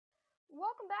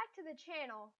Welcome back to the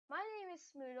channel. My name is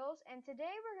Smoodles, and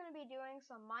today we're going to be doing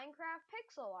some Minecraft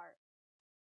pixel art.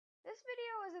 This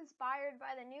video is inspired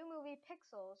by the new movie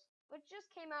Pixels, which just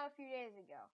came out a few days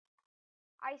ago.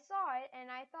 I saw it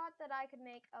and I thought that I could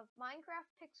make a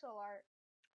Minecraft pixel art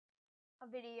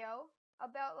video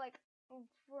about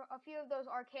for a few of those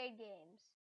arcade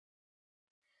games.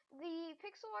 The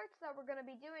pixel arts that we're going to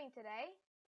be doing today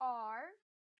are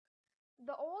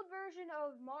the old version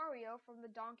of Mario from the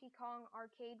Donkey Kong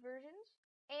arcade versions,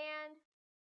 and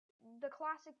the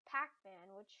classic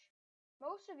Pac-Man, which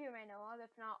most of you may know of,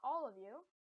 if not all of you.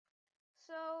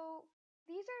 So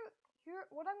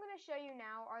what I'm going to show you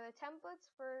now are the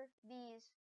templates for these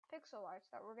pixel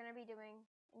arts that we're going to be doing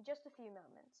in just a few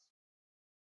moments.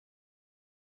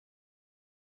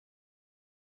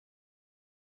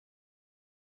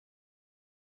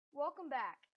 Welcome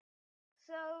back.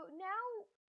 So now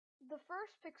the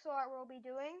first pixel art we'll be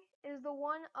doing is the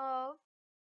one of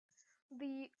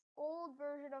the old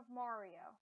version of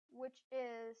Mario, which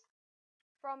is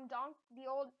from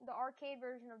the arcade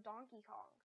version of Donkey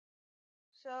Kong.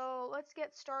 So let's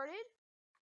get started.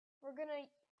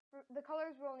 The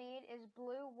colors we'll need is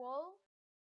blue wool,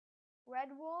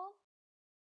 red wool,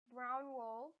 brown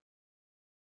wool,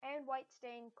 and white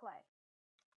stained clay.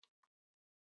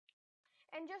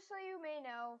 And just so you may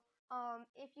know,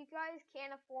 if you guys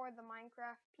can't afford the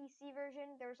Minecraft PC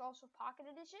version, there's also Pocket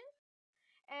Edition.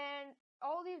 And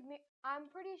I'm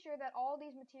pretty sure that all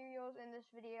these materials in this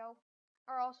video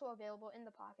are also available in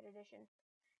the Pocket Edition.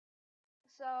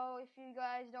 So if you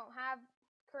guys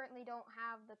currently don't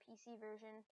have the PC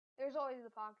version, there's always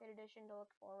the Pocket Edition to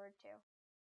look forward to.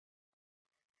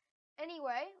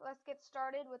 Anyway, let's get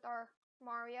started with our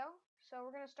Mario. So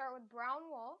we're going to start with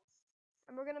brown wool,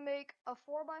 and we're going to make a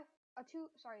 2 by 2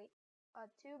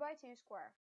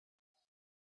 square.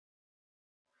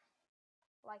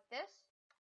 Like this.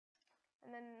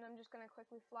 And then I'm just going to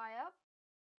quickly fly up,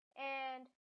 and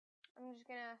I'm just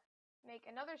going to make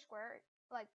another square,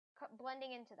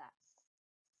 blending into that.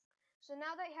 So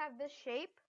now that you have this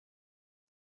shape,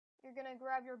 you're going to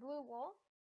grab your blue wool,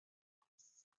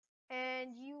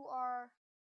 and you are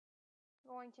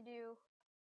going to do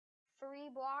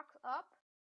 3 blocks up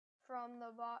from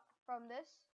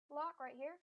this block right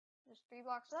here. Just 3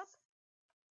 blocks up,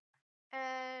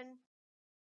 and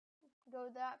go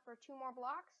that for 2 more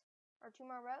blocks, or 2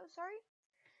 more rows, sorry.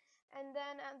 And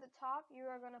then at the top, you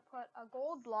are going to put a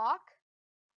gold block,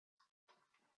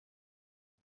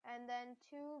 and then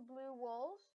 2 blue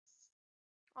wools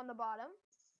on the bottom.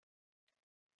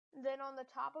 Then on the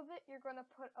top of it, you're going to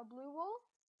put a blue wool,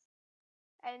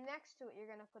 and next to it, you're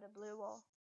going to put a blue wool.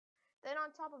 Then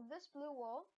on top of this blue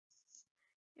wool,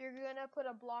 you're going to put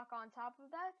a block on top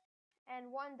of that,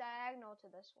 and 1 diagonal to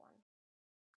this one,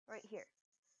 right here.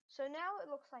 So now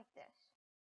it looks like this.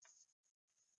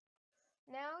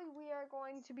 Now we are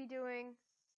going to be doing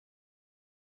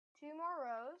 2 more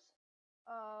rows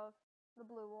of the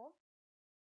blue wool.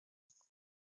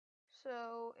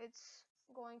 So it's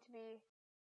going to be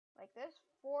like this,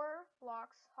 4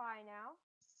 blocks high now.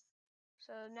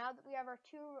 So now that we have our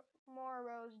 2 more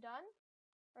rows done,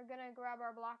 we're going to grab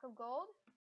our block of gold.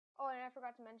 Oh, and I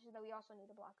forgot to mention that we also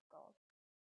need a block of gold.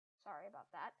 Sorry about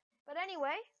that. But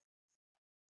anyway,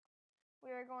 we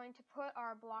are going to put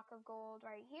our block of gold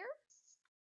right here.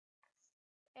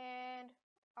 And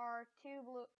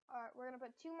we're going to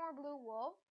put 2 more blue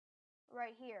wool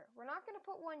right here. We're not going to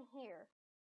put one here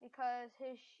because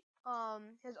his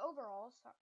overalls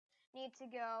need to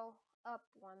go up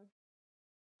 1.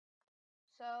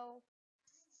 So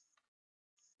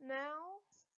now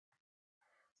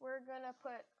we're going to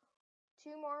put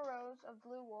 2 more rows of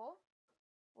blue wool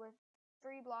with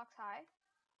 3 blocks high.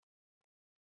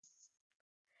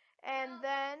 And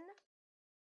then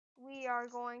we are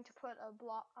going to put a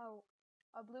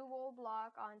blue wool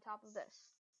block on top of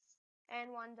this, and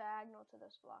 1 diagonal to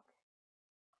this block,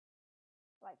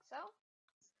 like so.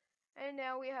 And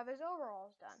now we have his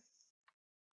overalls done.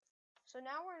 So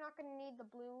now we're not going to need the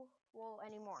blue wool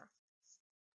anymore.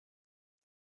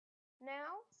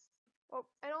 Now,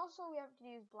 and also we have to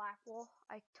use black wool.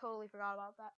 I totally forgot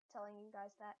about that, telling you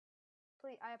guys that.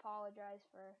 Please, I apologize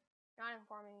for not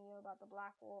informing you about the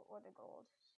black wool or the gold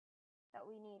that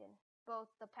we need in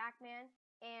both the Pac-Man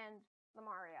and the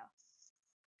Mario.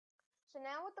 So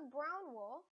now with the brown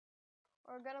wool,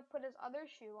 we're going to put his other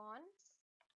shoe on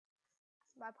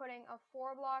by putting a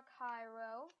 4 block high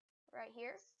row right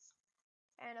here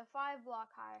and a 5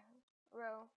 block high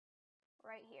row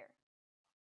right here.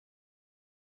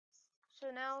 So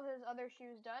now his other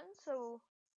shoe's done.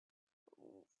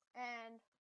 And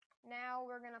now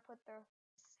we're going to put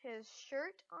his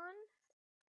shirt on.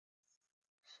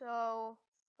 So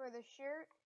for the shirt,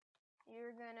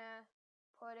 you're gonna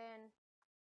put in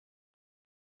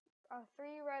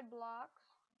 3 red blocks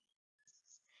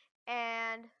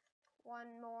and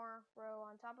 1 more row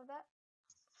on top of that,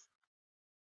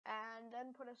 and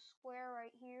then put a square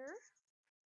right here,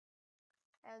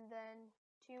 and then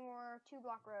 2 more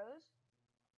 2-block rows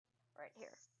right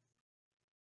here.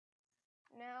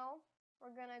 Now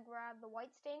we're gonna grab the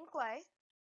white stained clay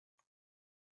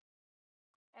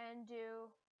and do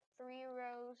 3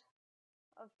 rows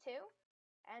of 2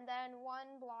 and then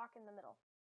 1 block in the middle.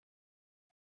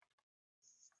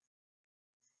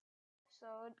 So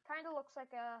it kind of looks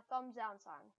like a thumbs down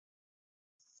sign.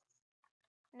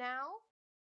 Now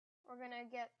we're gonna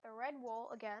get the red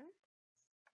wool again,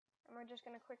 and we're just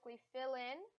gonna quickly fill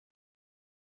in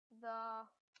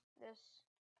this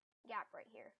gap right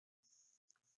here.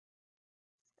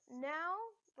 Now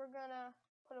we're gonna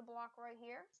put a block right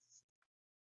here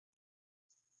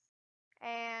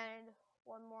and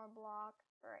 1 more block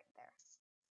right there.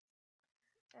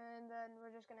 And then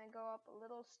we're just gonna go up a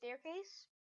little staircase,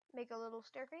 make a little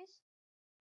staircase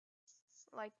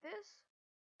like this.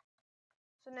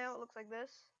 So now it looks like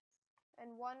this,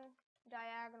 and 1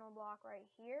 diagonal block right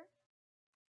here.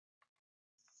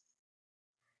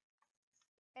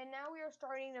 And now we are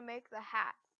starting to make the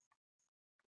hat.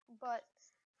 But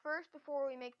first, before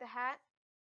we make the hat,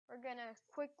 we're gonna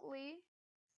quickly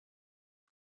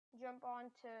jump on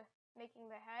to making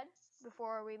the head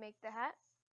before we make the hat.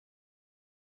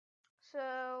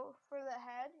 So for the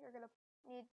head, you're gonna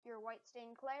need your white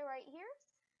stained clay right here,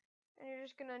 and you're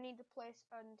just gonna need to place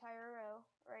an entire row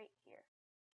right here.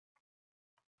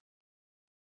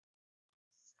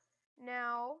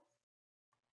 Now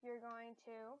you're going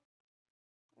to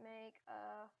make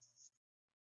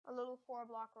a little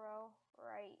 4-block row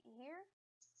right here,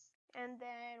 and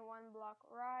then 1 block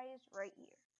rise right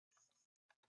here.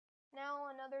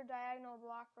 Now another diagonal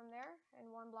block from there,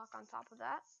 and 1 block on top of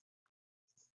that.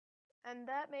 And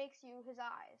that makes you his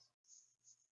eyes.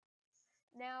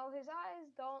 Now his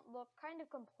eyes don't look kind of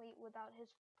complete without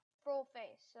his full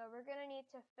face, so we're gonna need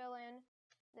to fill in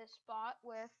this spot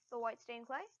with the white stained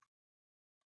clay.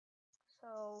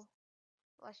 So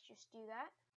let's just do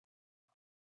that.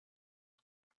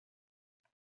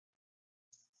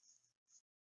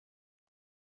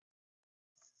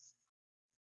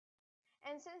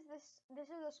 And since this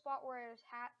is the spot where his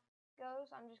hat goes,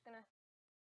 I'm just gonna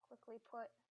quickly put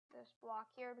this block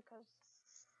here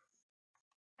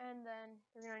and then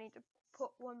you're gonna need to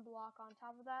put 1 block on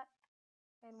top of that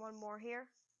and 1 more here,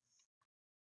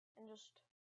 and just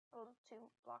a little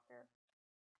 2-block here.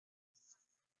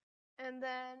 And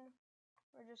then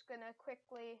we're just gonna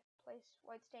quickly place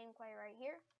white stained clay right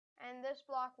here, and this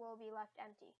block will be left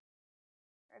empty,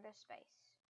 or this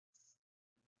space.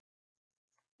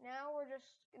 Now we're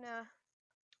just gonna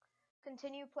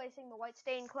continue placing the white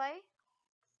stained clay.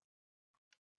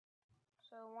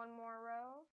 So 1 more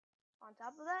row on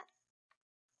top of that,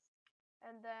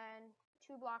 and then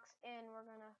 2 blocks in, we're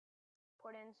gonna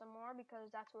put in some more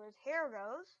because that's where his hair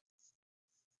goes.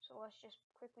 So let's just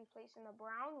quickly place in the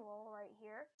brown wool right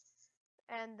here,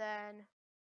 and then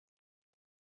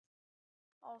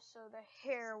also the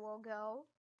hair will go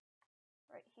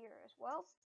right here as well,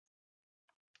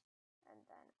 and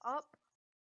then up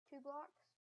 2 blocks,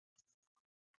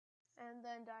 and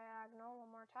then diagonal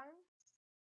 1 more time,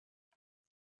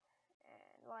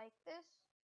 and like this,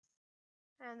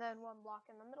 and then 1 block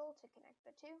in the middle to connect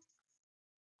the 2,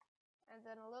 and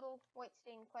then a little white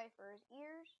stained clay for his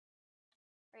ears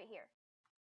right here.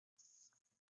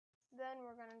 Then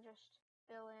we're gonna just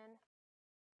fill in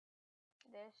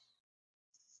this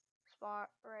spot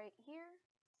right here,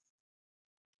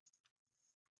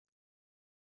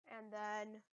 and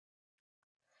then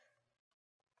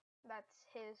that's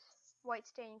his white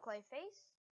stained clay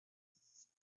face.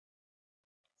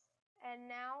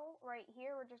 And now right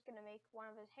here we're just gonna make one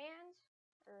of his hands,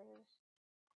 or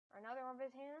another of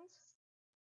his hands.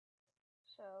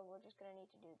 So we're just gonna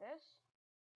need to do this,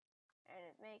 and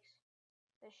it makes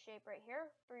this shape right here,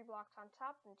 3 blocks on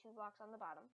top and 2 blocks on the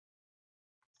bottom.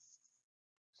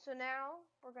 So now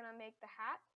we're gonna make the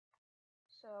hat.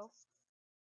 So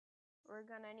we're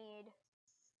gonna need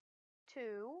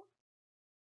 2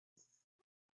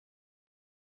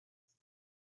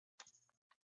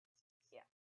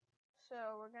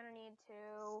 So we're gonna need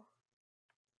to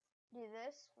do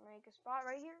this, make a spot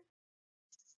right here,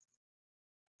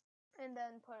 and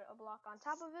then put a block on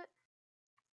top of it,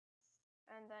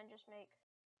 and then just make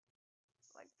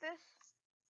like this,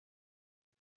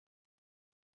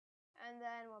 and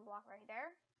then 1 block right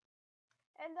there,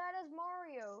 and that is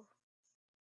Mario,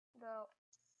 the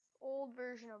old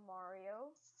version of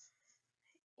Mario.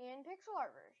 in pixel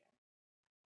art version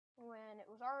when it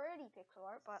was already pixel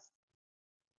art, but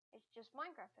it's just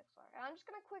Minecraft pixel art. And I'm just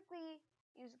going to quickly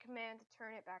use the command to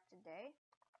turn it back to day.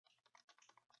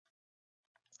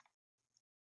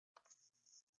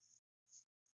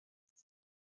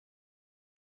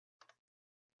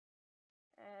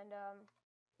 And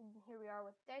here we are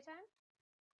with daytime.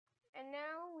 And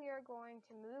now we are going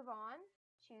to move on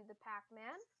to the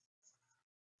Pac-Man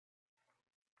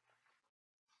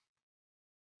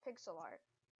pixel art.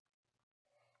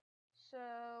 So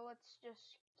let's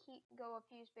just go a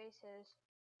few spaces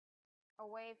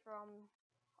away from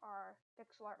our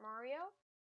pixel art Mario.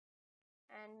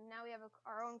 And now we have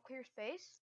our own clear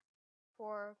space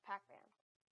for Pac-Man.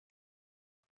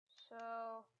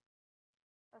 So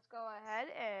let's go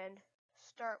ahead and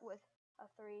start with a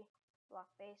 3-block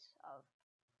base of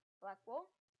black wool.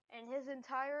 And his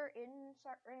entire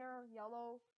inner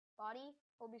yellow body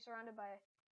will be surrounded by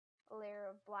a layer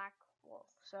of black wool.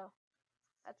 So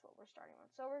that's what we're starting with.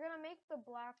 So we're going to make the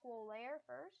black wool layer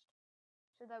first,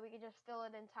 so that we can just fill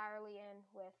it entirely in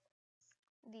with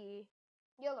the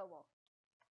yellow wool.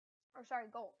 Or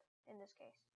sorry, gold in this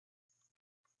case.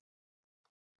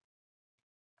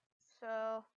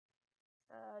 So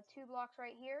 2 blocks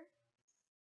right here,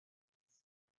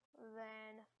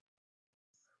 then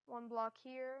 1 block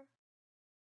here,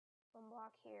 1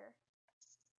 block here,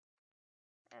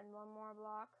 and 1 more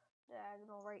block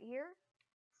diagonal right here,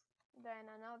 then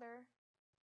another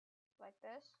like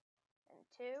this, and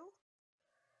 2,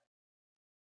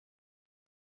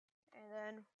 and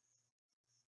then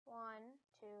 1,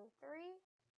 2, 3,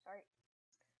 sorry,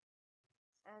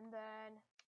 and then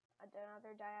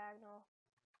another diagonal,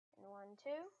 and 1, 2,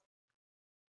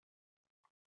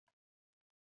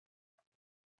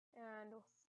 and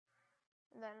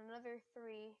then another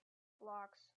 3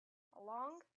 blocks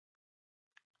along,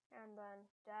 and then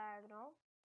diagonal,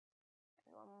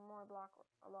 and 1 more block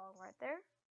along right there,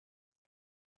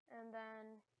 and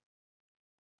then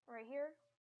right here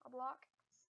a block,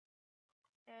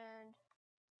 and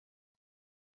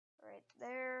right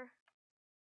there,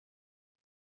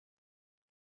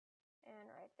 and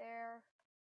right there,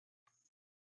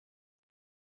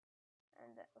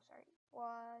 and then, oh sorry,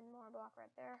 1 more block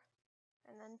right there,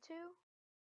 and then 2,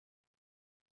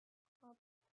 up,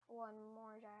 1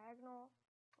 more diagonal,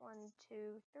 1,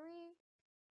 2, 3,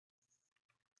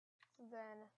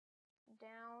 then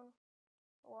down,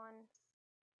 1,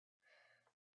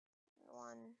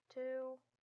 1, 2,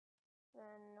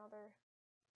 then another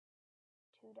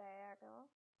 2 diagonal,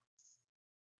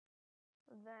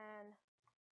 then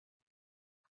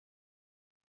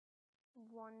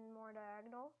 1 more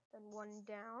diagonal, then 1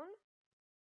 down,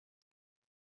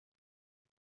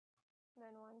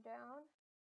 then 1 down,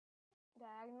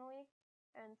 diagonally,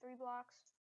 and 3 blocks,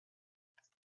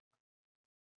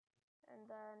 and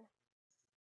then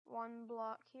 1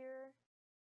 block here,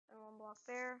 and 1 block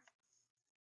there,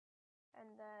 and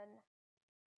then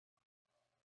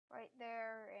right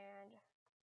there, and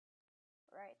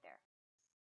right there.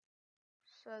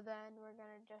 So then we're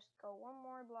going to just go 1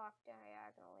 more block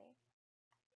diagonally,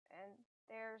 and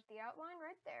there's the outline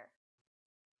right there.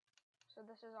 So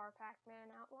this is our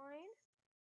Pac-Man outline.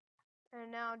 And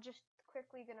now just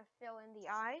quickly going to fill in the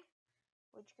eye,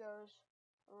 which goes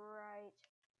right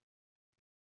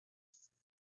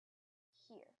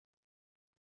here.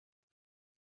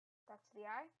 That's the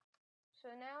eye. So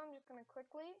now I'm just going to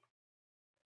quickly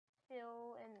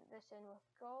fill this in with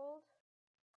gold.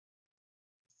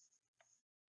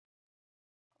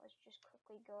 Let's just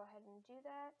quickly go ahead and do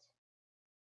that.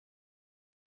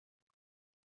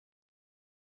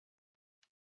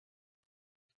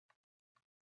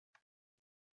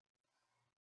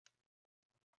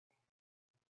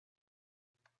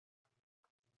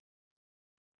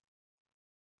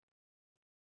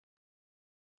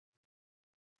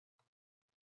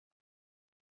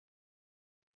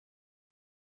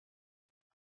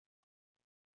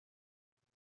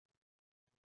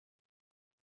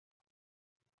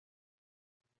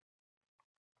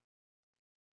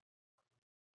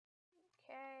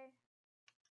 Okay.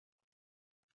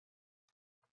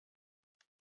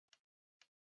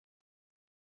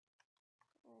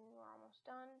 We're almost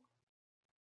done.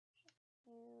 Just a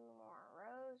few more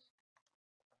rows.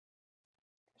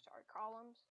 Sorry,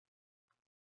 columns.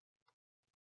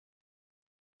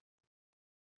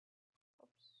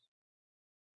 Oops.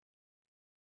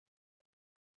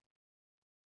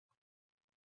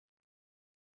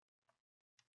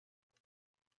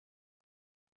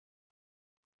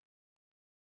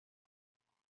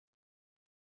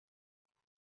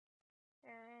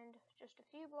 And just a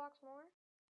few blocks more.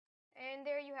 And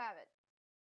there you have it.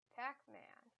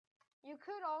 Pac-Man. You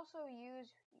could also use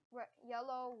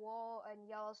yellow wool and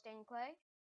yellow stained clay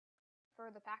for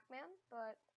the Pac-Man,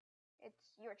 but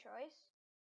it's your choice.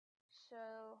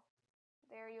 So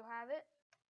there you have it.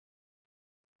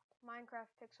 Minecraft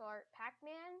pixel art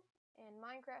Pac-Man and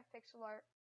Minecraft pixel art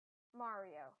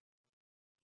Mario.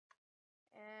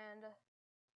 And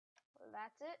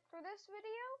that's it for this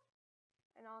video.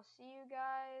 And I'll see you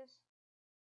guys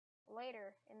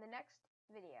later in the next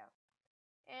video.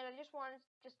 And I just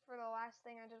for the last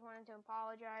thing, I just wanted to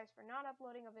apologize for not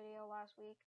uploading a video last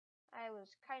week. I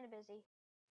was kind of busy.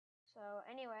 So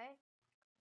anyway,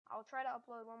 I'll try to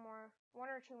upload one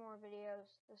or two more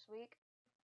videos this week.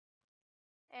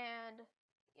 And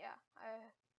yeah, I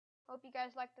hope you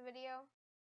guys liked the video.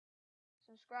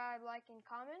 Subscribe, like, and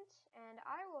comment, and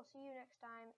I will see you next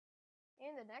time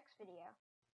in the next video.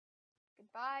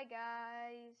 Goodbye,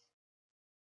 guys,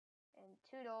 and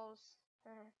toodles.